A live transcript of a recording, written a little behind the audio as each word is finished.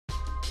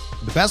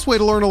The best way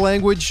to learn a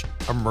language?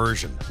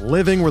 Immersion.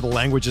 Living where the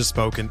language is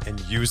spoken and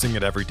using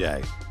it every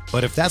day.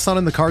 But if that's not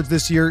in the cards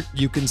this year,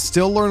 you can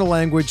still learn a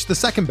language the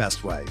second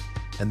best way,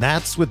 and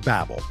that's with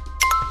Babbel.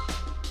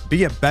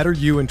 Be a better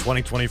you in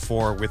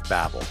 2024 with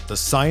Babbel, the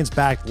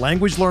science-backed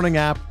language learning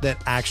app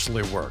that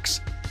actually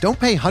works. Don't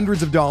pay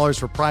hundreds of dollars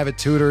for private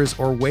tutors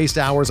or waste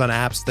hours on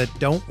apps that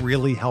don't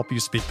really help you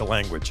speak the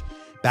language.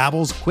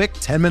 Babbel's quick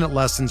 10-minute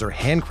lessons are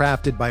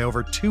handcrafted by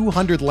over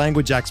 200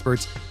 language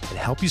experts and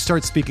help you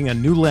start speaking a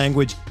new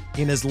language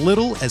in as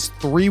little as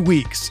 3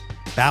 weeks.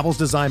 Babbel's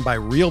designed by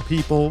real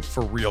people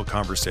for real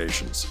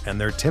conversations,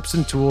 and their tips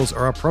and tools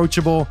are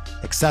approachable,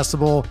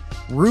 accessible,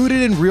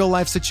 rooted in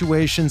real-life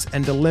situations,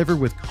 and delivered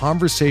with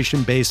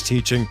conversation-based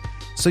teaching,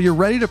 so you're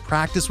ready to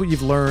practice what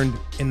you've learned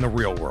in the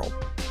real world.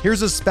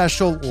 Here's a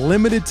special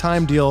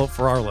limited-time deal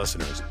for our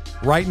listeners.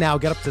 Right now,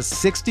 get up to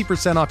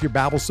 60% off your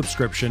Babbel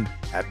subscription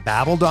at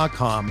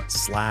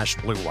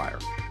babbel.com/Blue Wire.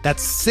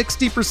 That's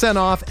 60%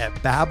 off at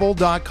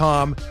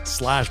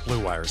babbel.com/Blue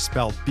Wire,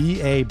 spelled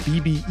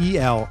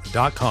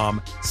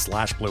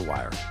BABBEL.com/Blue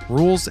Wire.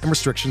 Rules and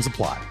restrictions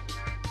apply.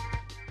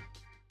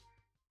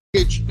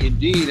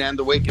 Indeed, and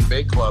the Wake and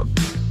Bake Club.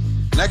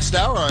 Next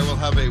hour, I will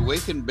have a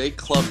Wake and Bake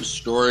Club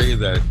story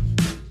that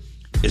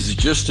is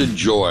just a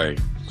joy.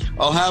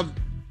 I'll have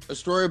a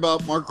story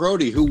about Mark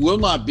Grody, who will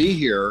not be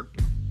here.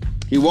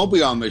 He won't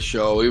be on this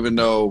show, even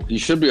though he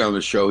should be on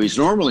the show. He's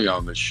normally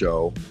on this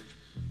show.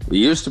 It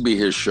used to be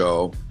his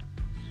show.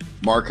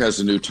 Mark has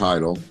a new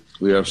title.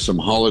 We have some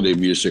holiday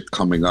music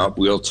coming up.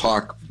 We'll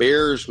talk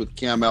Bears with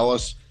Cam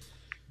Ellis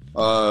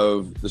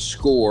of The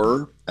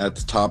Score at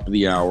the top of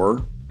the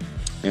hour.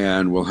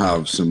 And we'll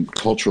have some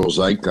cultural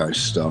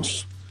zeitgeist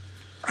stuff.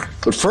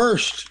 But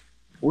first,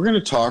 we're going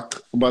to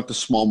talk about the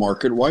small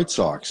market White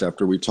Sox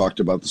after we talked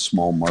about the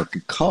small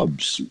market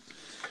Cubs.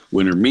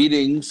 Winter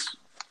meetings.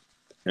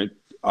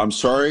 I'm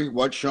sorry,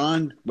 what,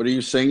 Sean? What are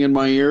you saying in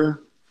my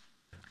ear?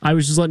 I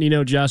was just letting you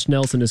know Josh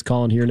Nelson is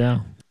calling here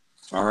now.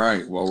 All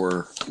right.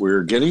 Well,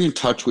 we're getting in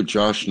touch with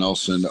Josh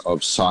Nelson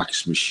of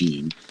Sox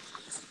Machine,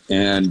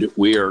 and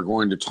we are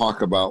going to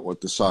talk about what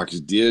the Sox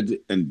did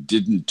and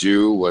didn't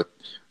do, what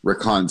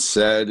Rick Hahn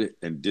said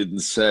and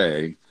didn't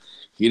say.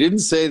 He didn't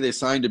say they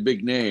signed a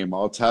big name,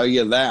 I'll tell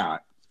you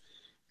that.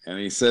 And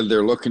he said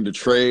they're looking to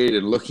trade,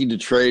 and looking to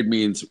trade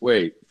means,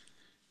 wait,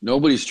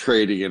 nobody's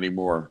trading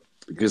anymore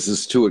because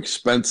it's too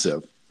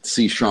expensive.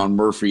 See Sean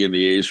Murphy and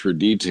the A's for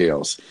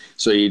details.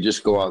 So you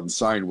just go out and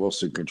sign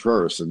Wilson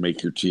Contreras and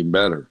make your team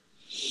better.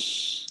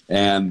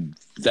 And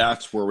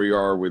that's where we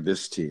are with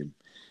this team.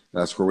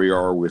 That's where we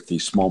are with the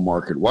small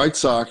market White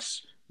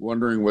Sox,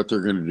 wondering what they're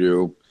going to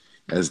do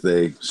as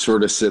they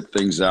sort of sit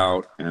things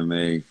out, and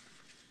they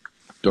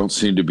don't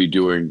seem to be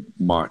doing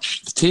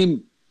much. The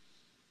team,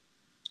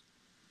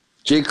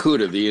 Jay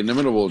Cuda, the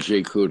inimitable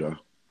Jay Cuda,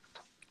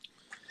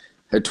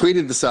 had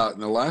tweeted this out. In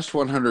the last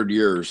 100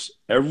 years,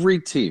 every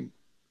team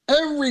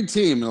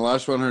in the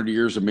last 100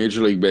 years of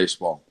Major League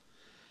Baseball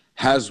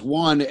has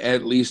won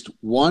at least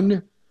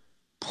one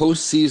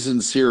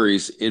postseason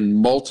series in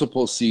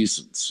multiple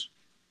seasons,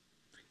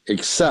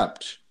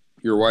 except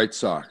your White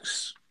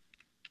Sox.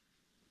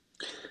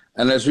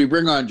 And as we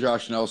bring on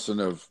Josh Nelson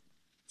of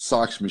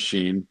Sox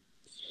Machine,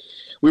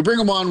 we bring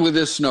him on with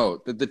this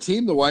note, that the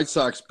team the White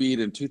Sox beat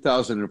in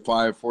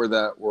 2005 for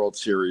that World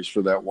Series,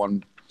 for that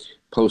one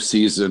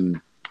postseason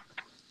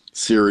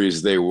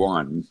series they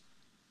won.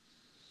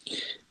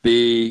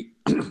 The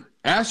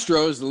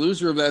Astros, the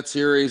loser of that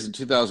series in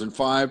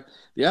 2005,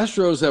 the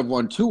Astros have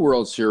won 2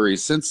 World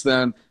Series. Since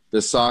then,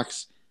 the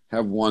Sox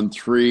have won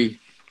 3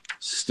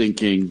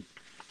 stinking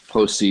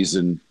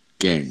postseason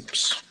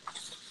games.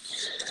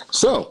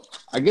 So,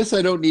 I guess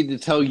I don't need to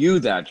tell you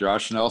that,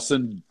 Josh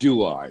Nelson,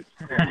 do I?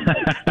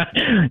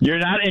 You're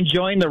not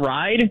enjoying the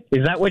ride?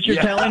 Is that what you're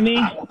telling me?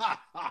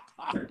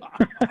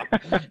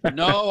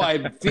 No,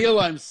 I feel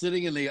I'm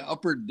sitting in the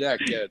upper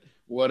deck at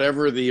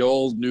whatever the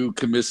old new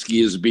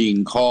Comiskey is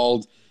being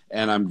called,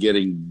 and I'm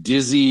getting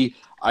dizzy.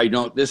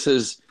 This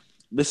is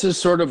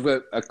sort of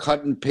a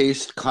cut and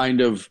paste kind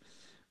of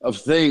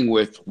thing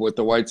with what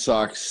the White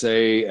Sox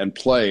say and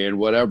play and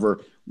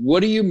whatever.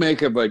 What do you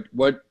make of it?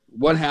 What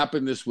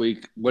happened this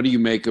week? What do you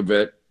make of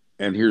it?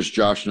 And here's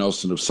Josh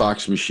Nelson of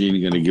Sox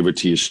Machine going to give it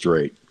to you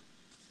straight.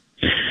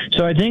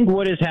 So I think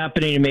what is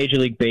happening in Major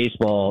League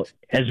Baseball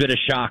has been a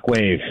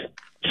shockwave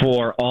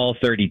for all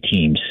 30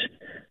 teams.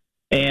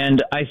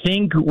 And I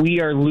think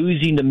we are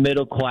losing the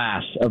middle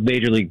class of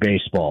Major League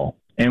Baseball.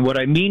 And what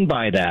I mean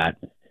by that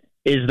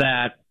is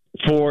that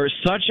for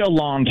such a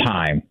long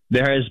time,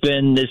 there has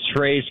been this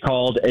phrase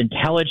called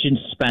intelligent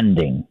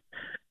spending.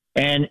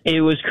 And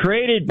it was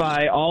created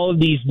by all of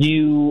these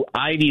new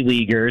Ivy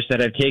Leaguers that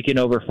have taken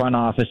over front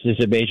offices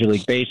of Major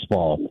League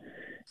Baseball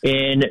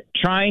in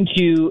trying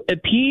to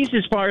appease,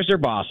 as far as their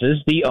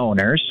bosses, the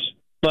owners,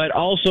 but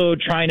also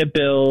trying to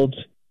build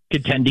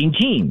contending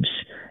teams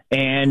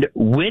and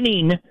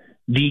winning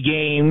the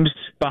games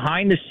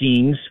behind the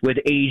scenes with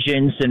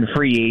agents and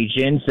free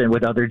agents and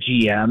with other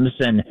GMs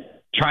and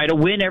try to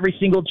win every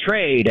single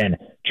trade and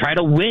try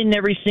to win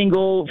every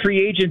single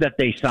free agent that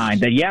they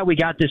signed. That, yeah, we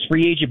got this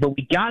free agent, but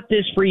we got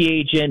this free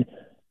agent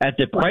at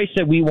the price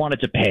that we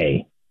wanted to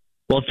pay.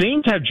 Well,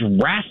 things have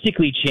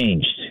drastically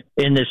changed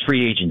in this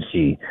free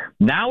agency.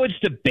 Now it's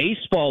the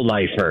baseball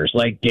lifers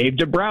like Dave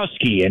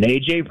Dombrowski and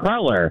A.J.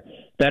 Preller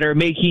that are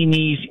making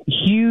these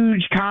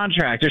huge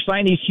contracts. They're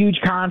signing these huge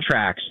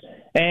contracts.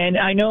 And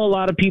I know a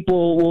lot of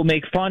people will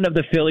make fun of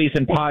the Phillies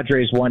and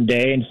Padres one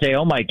day and say,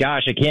 oh, my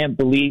gosh, I can't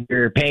believe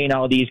you're paying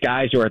all these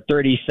guys who are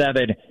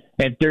 37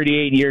 and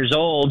 38 years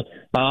old.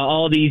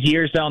 All these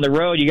years down the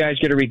road, you guys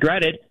are going to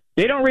regret it.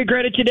 They don't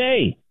regret it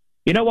today.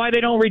 You know why they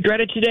don't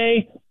regret it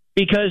today?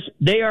 Because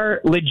they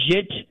are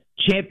legit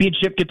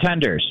championship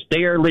contenders.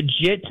 They are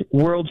legit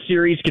World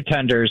Series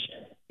contenders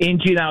in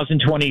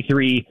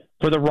 2023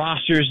 for the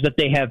rosters that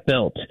they have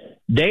built.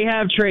 They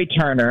have Trey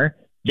Turner.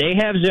 They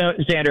have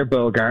Xander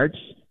Bogaerts.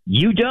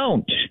 You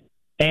don't.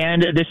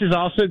 And this is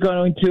also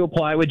going to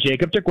apply with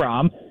Jacob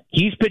deGrom.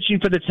 He's pitching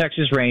for the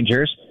Texas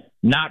Rangers,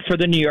 not for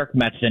the New York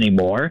Mets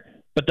anymore.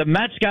 But the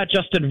Mets got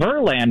Justin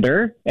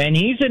Verlander, and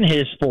he's in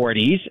his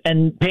 40s,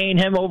 and paying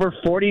him over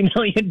 $40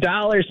 million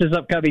this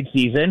upcoming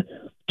season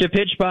to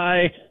pitch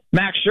by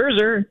Max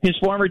Scherzer, his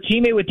former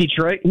teammate with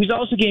Detroit, who's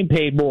also getting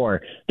paid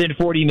more than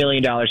 $40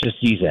 million this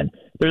season.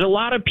 There's a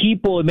lot of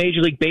people in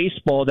Major League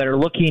Baseball that are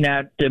looking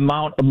at the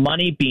amount of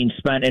money being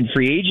spent in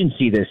free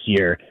agency this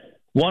year,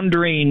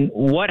 wondering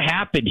what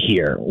happened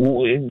here.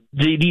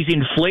 These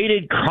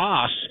inflated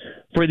costs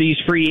for these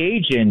free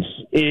agents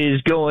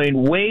is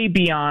going way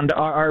beyond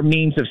our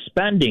means of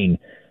spending.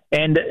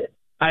 And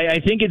I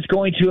think it's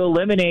going to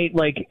eliminate,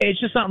 it's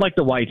just not like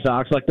the White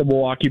Sox, like the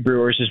Milwaukee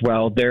Brewers as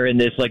well. They're in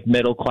this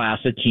middle class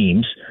of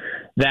teams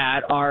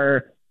that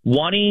are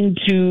wanting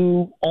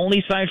to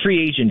only sign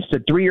free agents to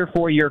 3 or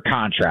 4 year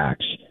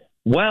contracts.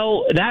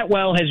 Well, that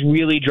well has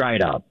really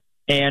dried up.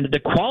 And the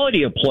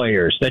quality of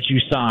players that you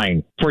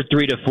sign for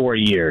 3 to 4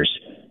 years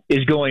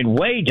is going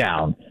way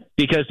down,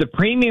 because the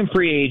premium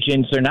free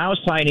agents are now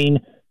signing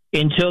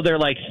until they're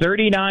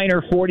 39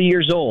 or 40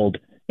 years old.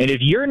 And if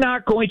you're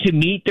not going to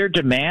meet their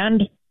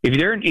demand, if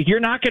you're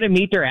not going to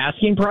meet their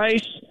asking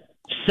price,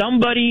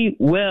 somebody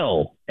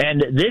will.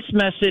 And this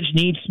message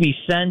needs to be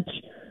sent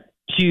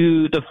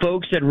to the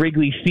folks at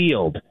Wrigley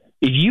Field.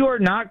 If you are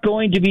not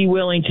going to be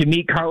willing to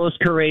meet Carlos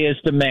Correa's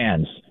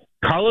demands,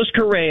 Carlos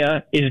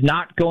Correa is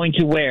not going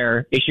to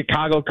wear a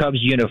Chicago Cubs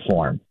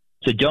uniform.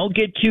 So don't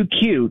get too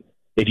cute.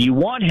 If you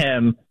want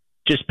him,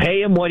 just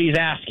pay him what he's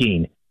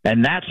asking,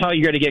 and that's how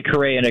you're going to get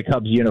Correa in a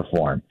Cubs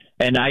uniform.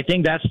 And I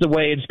think that's the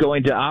way it's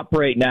going to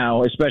operate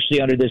now,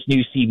 especially under this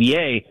new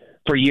CBA,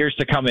 for years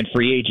to come in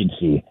free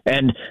agency.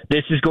 And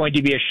this is going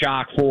to be a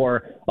shock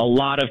for a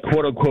lot of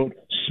quote-unquote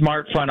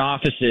smart front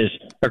offices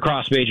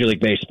across Major League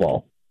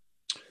Baseball.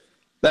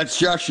 That's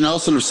Josh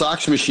Nelson of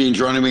Sox Machine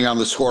joining me on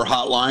the Score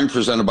Hotline,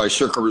 presented by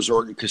Circa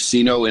Resort and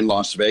Casino in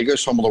Las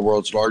Vegas, home of the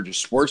world's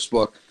largest sports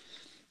book.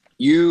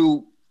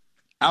 You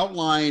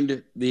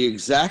outlined the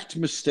exact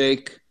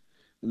mistake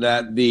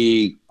that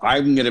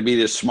I'm going to be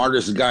the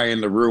smartest guy in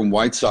the room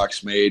White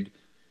Sox made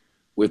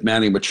with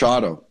Manny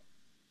Machado.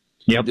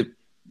 Yep.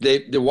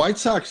 The White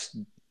Sox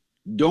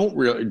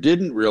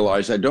didn't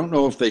realize, I don't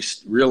know if they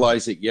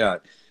realize it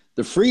yet,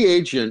 the free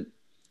agent,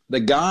 the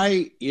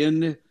guy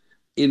in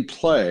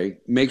play,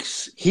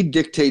 he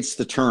dictates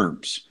the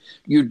terms.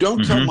 You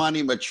don't tell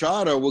Manny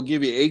Machado, we'll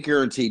give you 8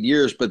 guaranteed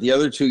years, but the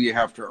other 2 you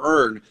have to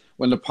earn.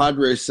 When the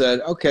Padres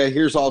said, okay,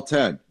 here's all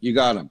 10. You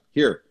got them.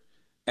 Here.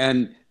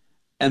 And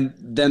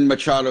then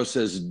Machado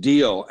says,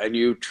 deal. And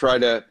you try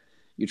to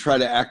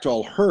act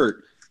all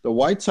hurt. The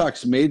White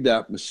Sox made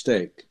that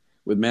mistake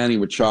with Manny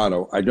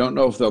Machado. I don't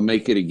know if they'll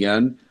make it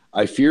again.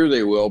 I fear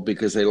they will,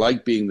 because they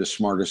like being the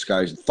smartest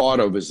guys, thought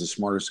of as the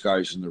smartest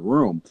guys in the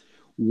room.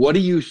 What do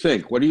you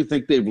think? What do you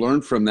think they've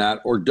learned from that?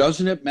 Or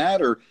doesn't it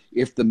matter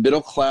if the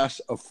middle class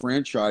of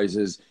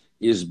franchises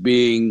is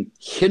being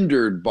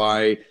hindered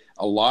by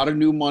a lot of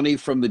new money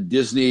from the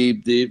Disney,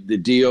 the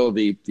deal,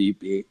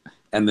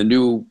 and the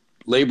new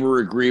labor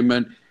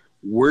agreement?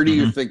 Where do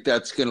you think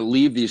that's going to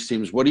leave these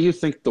teams? What do you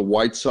think the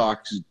White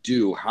Sox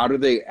do? How do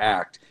they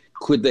act?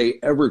 Could they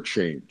ever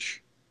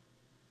change?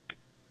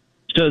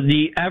 So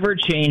the ever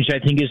change, I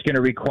think, is going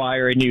to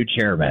require a new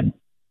chairman.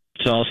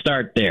 So I'll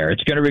start there.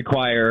 It's going to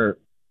require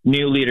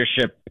new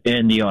leadership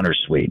in the owner's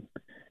suite.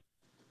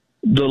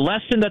 The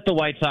lesson that the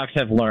White Sox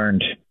have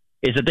learned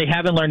is that they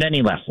haven't learned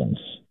any lessons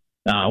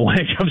when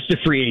it comes to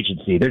free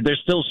agency. They're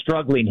still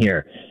struggling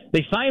here.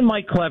 They signed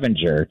Mike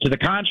Clevenger to the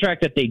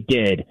contract that they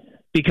did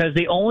because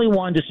they only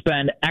wanted to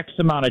spend X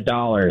amount of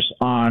dollars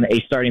on a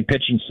starting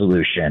pitching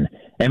solution.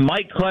 And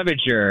Mike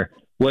Clevenger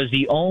was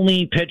the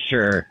only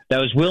pitcher that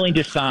was willing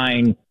to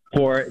sign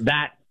for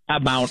that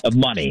amount of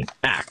money,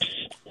 X.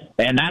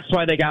 And that's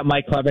why they got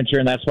Mike Clevenger,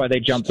 and that's why they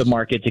jumped the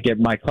market to get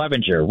Mike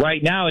Clevenger.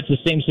 Right now, it's the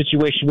same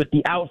situation with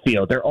the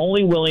outfield. They're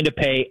only willing to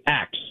pay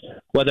X,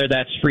 whether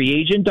that's free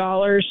agent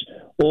dollars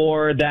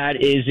or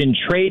that is in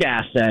trade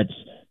assets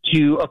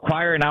to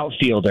acquire an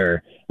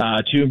outfielder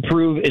to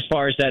improve as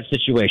far as that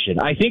situation.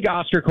 I think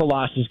Oscar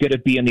Colas is going to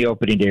be in the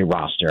opening day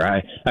roster.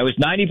 I was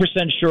 90%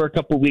 sure a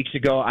couple of weeks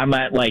ago. I'm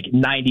at like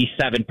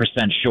 97%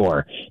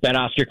 sure that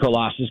Oscar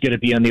Colas is going to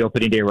be on the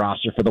opening day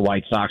roster for the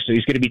White Sox. So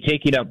he's going to be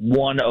taking up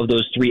one of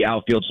those three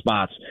outfield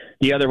spots,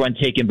 the other one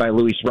taken by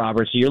Luis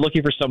Roberts. So you're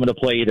looking for someone to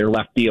play either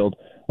left field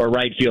or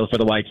right field for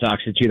the White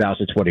Sox in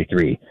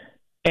 2023.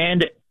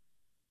 And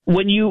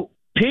when you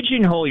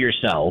pigeonhole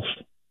yourself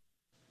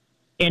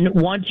in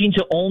wanting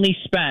to only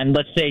spend,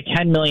 let's say,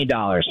 $10 million,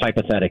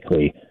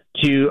 hypothetically,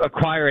 to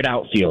acquire an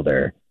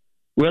outfielder,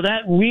 well,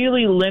 that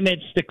really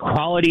limits the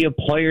quality of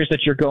players that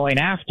you're going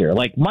after.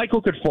 Like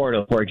Michael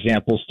Conforto, for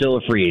example, still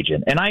a free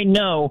agent. And I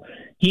know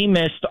he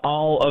missed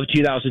all of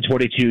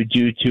 2022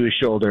 due to a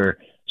shoulder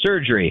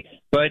surgery,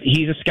 but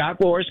he's a Scott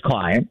Boras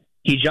client.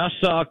 He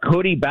just saw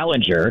Cody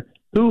Bellinger,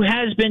 who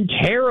has been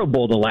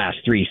terrible the last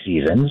 3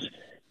 seasons,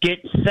 get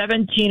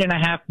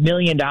 $17.5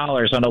 million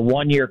on a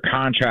one-year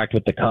contract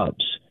with the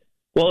Cubs.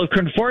 Well, if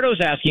Conforto's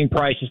asking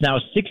price is now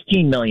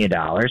 $16 million,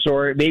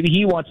 or maybe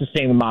he wants the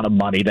same amount of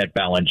money that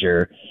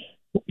Bellinger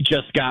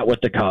just got with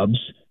the Cubs,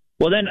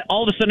 well, then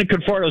all of a sudden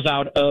Conforto's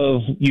out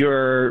of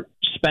your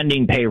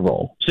spending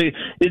payroll. So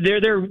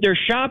they're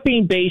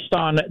shopping based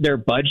on their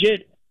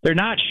budget. They're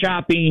not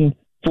shopping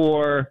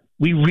for,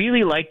 we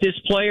really like this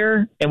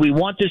player and we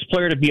want this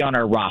player to be on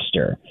our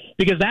roster,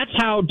 because that's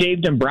how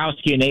Dave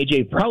Dombrowski and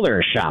AJ Preller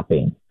are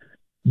shopping.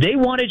 They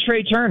wanted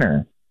Trey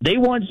Turner. They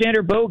want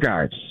Xander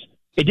Bogaerts.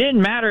 It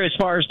didn't matter as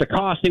far as the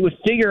cost. They would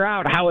figure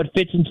out how it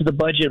fits into the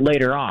budget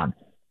later on.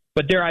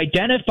 But they're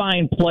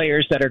identifying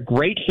players that are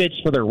great fits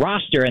for their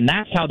roster, and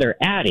that's how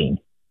they're adding.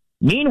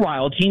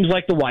 Meanwhile, teams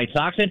like the White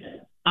Sox, and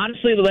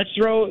honestly, let's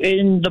throw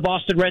in the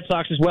Boston Red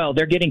Sox as well.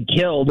 They're getting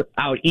killed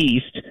out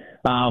east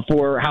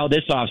for how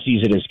this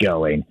offseason is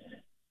going.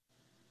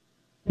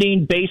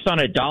 Being based on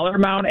a dollar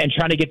amount and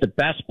trying to get the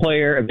best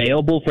player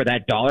available for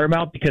that dollar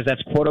amount, because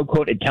that's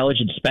quote-unquote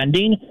intelligent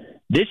spending.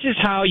 This is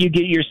how you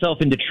get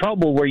yourself into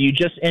trouble, where you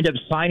just end up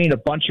signing a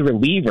bunch of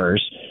relievers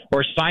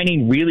or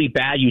signing really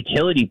bad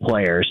utility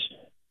players,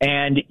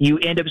 and you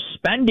end up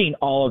spending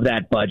all of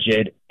that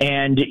budget,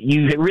 and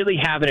you really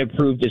haven't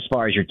improved as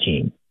far as your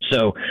team.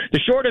 So the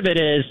short of it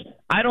is,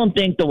 I don't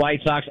think the White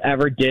Sox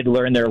ever did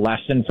learn their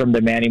lesson from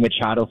the Manny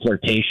Machado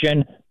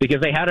flirtation,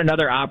 because they had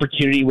another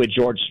opportunity with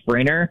George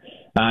Springer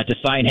to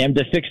sign him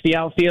to fix the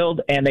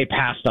outfield, and they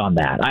passed on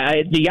that.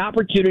 The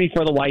opportunity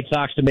for the White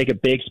Sox to make a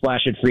big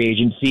splash at free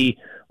agency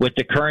with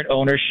the current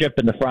ownership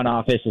in the front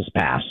office is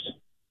passed.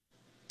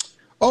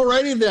 All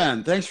righty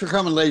then. Thanks for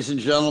coming, ladies and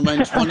gentlemen.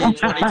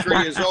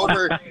 2023 is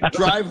over.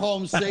 Drive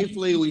home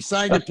safely. We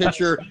signed a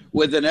pitcher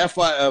with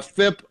a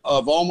FIP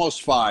of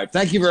almost 5.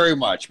 Thank you very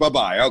much.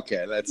 Bye-bye.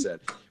 Okay, that's it.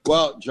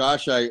 Well,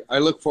 Josh, I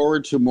look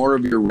forward to more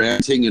of your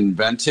ranting and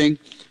venting.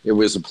 It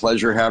was a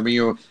pleasure having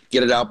you.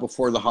 Get it out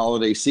before the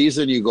holiday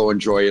season. You go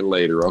enjoy it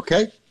later,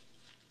 okay?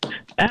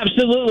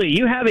 Absolutely.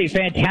 You have a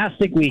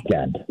fantastic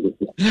weekend.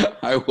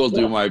 I will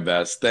do my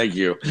best. Thank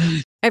you.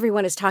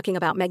 Everyone is talking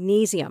about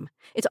magnesium.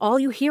 It's all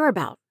you hear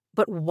about.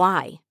 But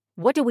why?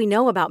 What do we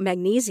know about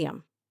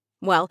magnesium?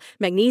 Well,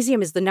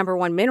 magnesium is the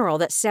 #1 mineral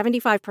that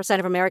 75%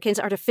 of Americans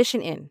are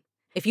deficient in.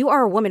 If you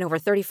are a woman over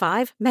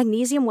 35,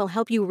 magnesium will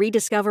help you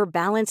rediscover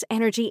balance,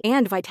 energy,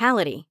 and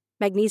vitality.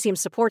 Magnesium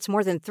supports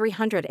more than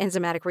 300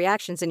 enzymatic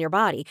reactions in your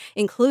body,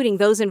 including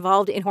those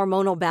involved in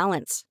hormonal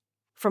balance.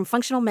 From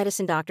functional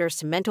medicine doctors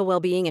to mental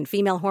well-being and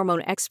female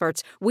hormone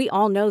experts, we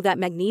all know that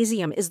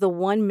magnesium is the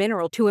one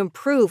mineral to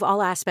improve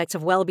all aspects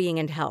of well-being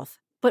and health.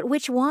 But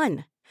which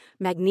one?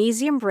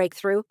 Magnesium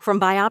Breakthrough from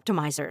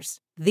Bioptimizers,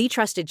 the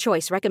trusted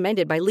choice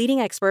recommended by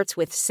leading experts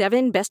with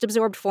 7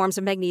 best-absorbed forms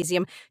of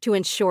magnesium to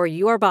ensure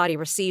your body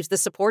receives the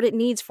support it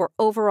needs for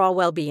overall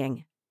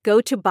well-being. Go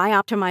to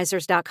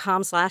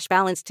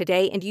bioptimizers.com/balance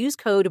today and use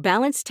code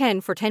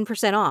BALANCE10 for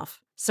 10%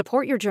 off.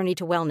 Support your journey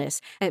to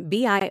wellness at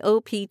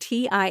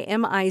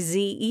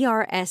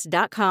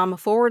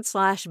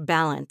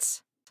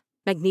bioptimizers.com/balance.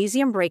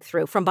 Magnesium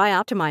Breakthrough from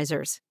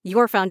Bioptimizers,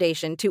 your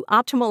foundation to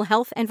optimal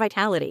health and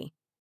vitality.